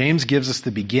 James gives us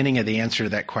the beginning of the answer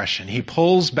to that question. He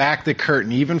pulls back the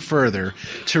curtain even further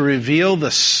to reveal the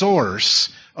source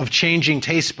of changing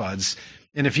taste buds.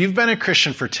 And if you've been a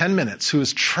Christian for 10 minutes who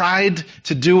has tried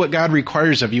to do what God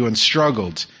requires of you and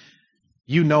struggled,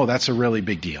 you know that's a really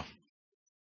big deal.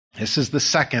 This is the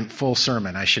second full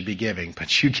sermon I should be giving,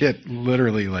 but you get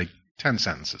literally like 10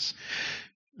 sentences.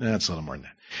 That's a little more than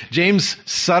that. James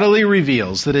subtly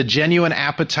reveals that a genuine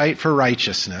appetite for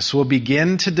righteousness will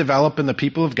begin to develop in the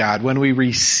people of God when we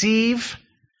receive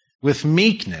with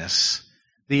meekness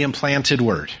the implanted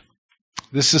word.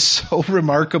 This is so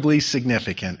remarkably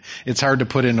significant, it's hard to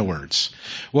put into words.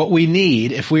 What we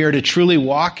need, if we are to truly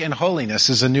walk in holiness,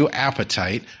 is a new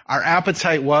appetite. Our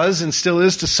appetite was and still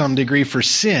is to some degree for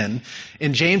sin,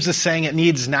 and James is saying it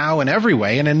needs now in every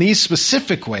way, and in these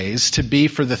specific ways, to be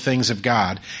for the things of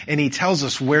God. And he tells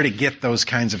us where to get those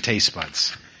kinds of taste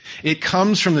buds. It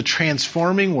comes from the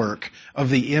transforming work of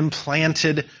the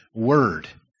implanted word.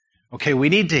 Okay, we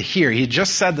need to hear. He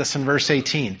just said this in verse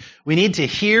 18. We need to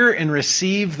hear and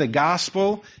receive the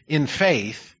gospel in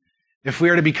faith if we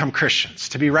are to become Christians,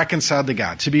 to be reconciled to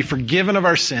God, to be forgiven of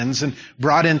our sins and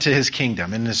brought into his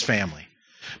kingdom and his family.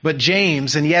 But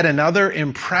James, in yet another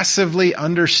impressively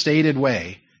understated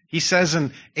way, he says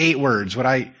in 8 words what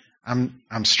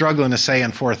I'm struggling to say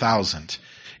in 4,000.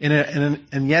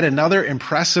 In yet another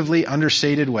impressively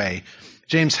understated way,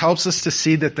 James helps us to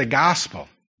see that the gospel,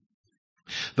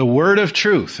 the word of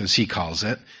truth, as he calls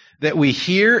it, that we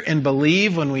hear and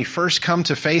believe when we first come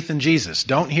to faith in Jesus.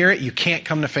 Don't hear it, you can't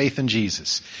come to faith in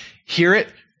Jesus. Hear it,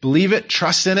 believe it,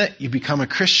 trust in it, you become a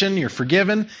Christian, you're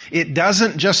forgiven. It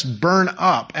doesn't just burn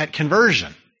up at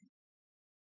conversion.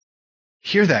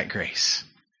 Hear that grace.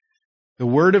 The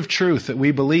word of truth that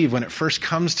we believe when it first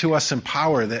comes to us in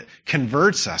power that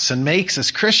converts us and makes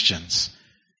us Christians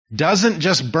doesn't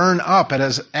just burn up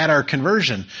at our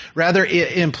conversion. Rather,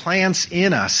 it implants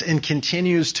in us and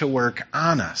continues to work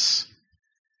on us.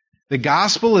 The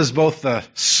gospel is both the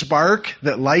spark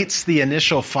that lights the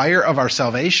initial fire of our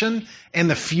salvation and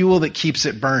the fuel that keeps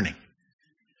it burning.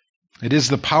 It is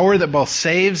the power that both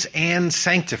saves and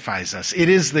sanctifies us. It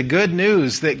is the good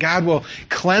news that God will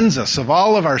cleanse us of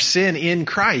all of our sin in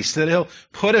Christ, that He'll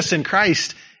put us in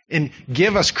Christ and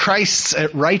give us Christ's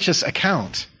righteous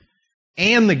account.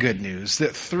 And the good news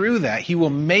that through that He will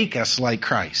make us like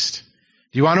Christ.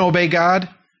 Do you want to obey God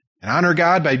and honor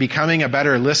God by becoming a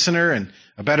better listener and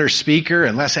a better speaker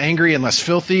and less angry and less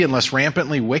filthy and less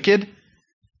rampantly wicked,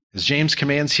 as James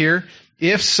commands here?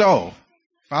 If so,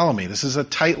 follow me. This is a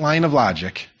tight line of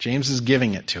logic. James is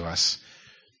giving it to us.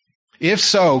 If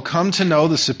so, come to know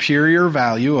the superior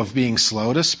value of being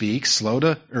slow to speak, slow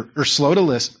to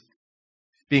listen,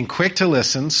 being quick to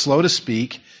listen, slow to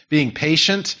speak, being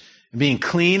patient, and being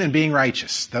clean and being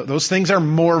righteous. Those things are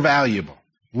more valuable.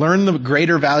 Learn the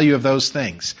greater value of those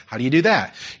things. How do you do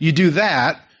that? You do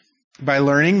that by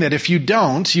learning that if you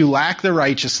don't, you lack the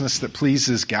righteousness that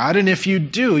pleases God, and if you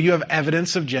do, you have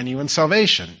evidence of genuine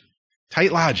salvation.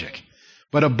 Tight logic.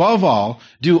 But above all,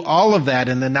 do all of that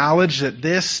in the knowledge that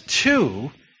this,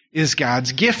 too, is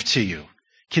God's gift to you,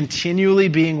 continually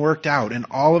being worked out in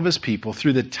all of His people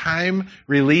through the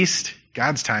time-released,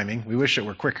 God's timing, we wish it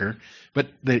were quicker, but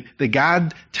the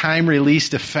God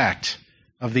time-released effect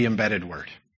of the embedded word.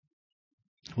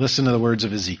 Listen to the words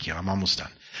of Ezekiel. I'm almost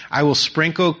done. I will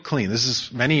sprinkle clean. This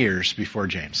is many years before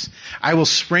James. I will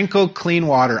sprinkle clean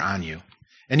water on you,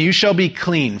 and you shall be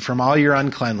clean from all your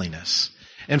uncleanliness.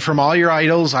 And from all your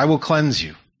idols I will cleanse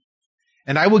you.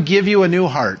 And I will give you a new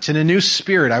heart, and a new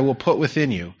spirit I will put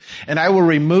within you. And I will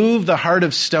remove the heart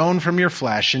of stone from your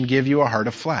flesh and give you a heart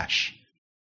of flesh.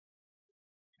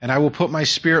 And I will put my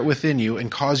spirit within you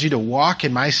and cause you to walk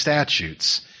in my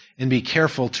statutes and be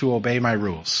careful to obey my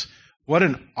rules. What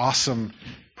an awesome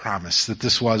promise that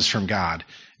this was from God.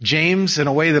 James, in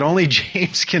a way that only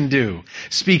James can do,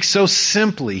 speaks so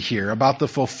simply here about the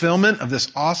fulfillment of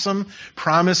this awesome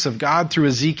promise of God through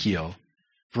Ezekiel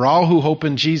for all who hope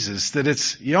in Jesus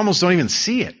that you almost don't even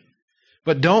see it.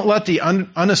 But don't let the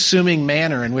unassuming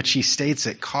manner in which he states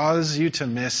it cause you to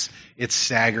miss its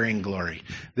staggering glory.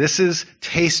 This is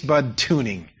taste bud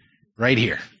tuning right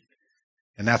here.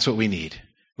 And that's what we need.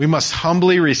 We must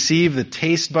humbly receive the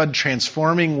taste bud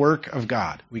transforming work of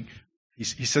God.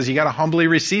 He says you got to humbly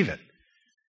receive it.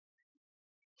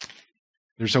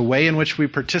 There's a way in which we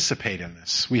participate in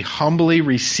this. We humbly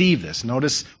receive this.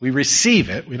 Notice we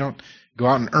receive it. We don't go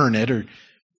out and earn it,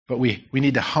 but we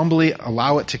need to humbly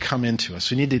allow it to come into us.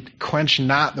 We need to quench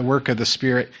not the work of the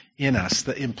Spirit in us,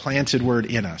 the implanted word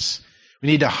in us. We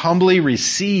need to humbly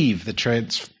receive the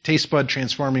taste bud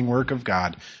transforming work of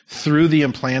God through the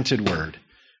implanted word.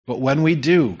 But when we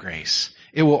do, grace,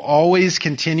 it will always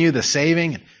continue the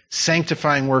saving and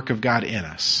sanctifying work of God in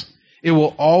us. It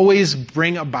will always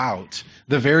bring about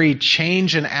the very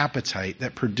change in appetite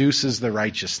that produces the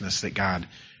righteousness that God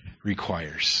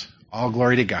requires. All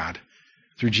glory to God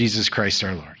through Jesus Christ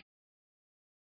our Lord.